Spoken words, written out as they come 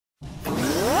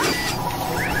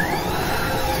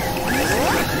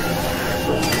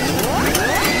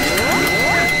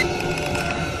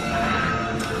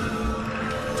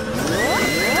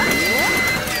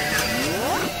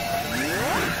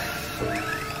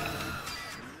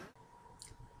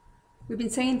We've been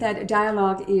saying that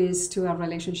dialogue is to our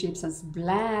relationships as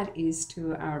blood is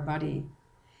to our body.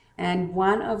 And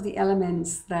one of the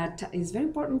elements that is very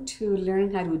important to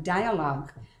learn how to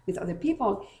dialogue with other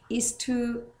people is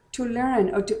to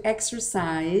learn or to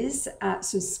exercise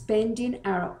suspending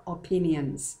our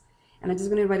opinions. And I'm just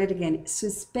going to write it again.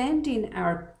 Suspending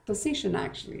our position,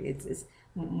 actually, it's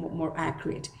more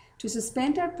accurate. To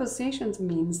suspend our positions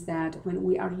means that when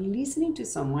we are listening to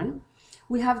someone,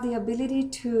 we have the ability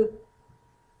to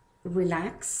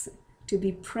relax, to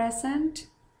be present,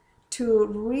 to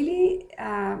really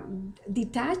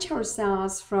detach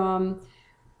ourselves from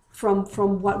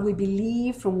what we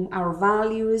believe, from our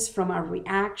values, from our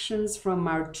reactions, from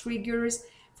our triggers,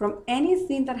 from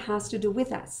anything that has to do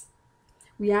with us.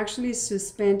 We actually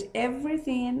suspend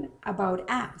everything about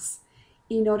us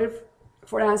in order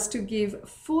for us to give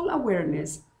full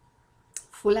awareness,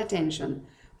 full attention,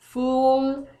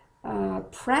 full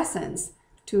presence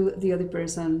to the other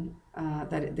person,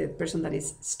 the person that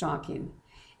is talking.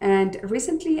 And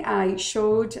recently I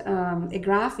showed a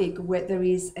graphic where there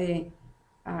is a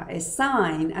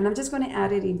sign, and I'm just going to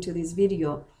add it into this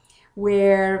video,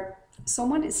 where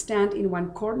someone stands in one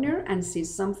corner and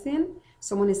sees something.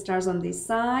 Someone starts on this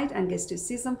side and gets to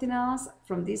see something else.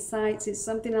 From this side, sees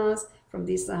something else. From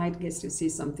this side, gets to see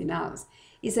something else.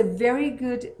 It's a very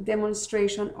good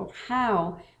demonstration of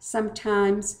how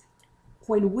sometimes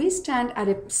when we stand at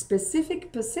a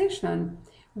specific position,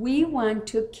 we want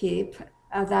to keep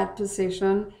that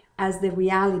position as the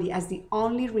reality, as the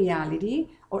only reality,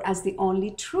 or as the only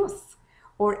truth,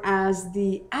 or as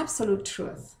the absolute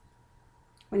truth.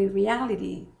 When in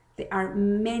reality, there are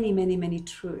many, many, many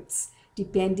truths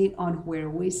depending on where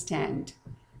we stand.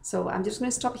 So I'm just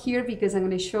going to stop here because I'm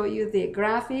going to show you the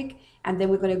graphic, and then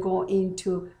we're going to go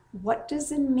into what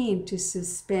does it mean to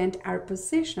suspend our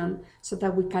position so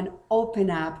that we can open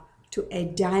up to a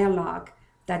dialogue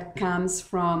that comes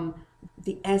from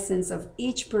the essence of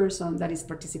each person that is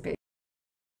participating.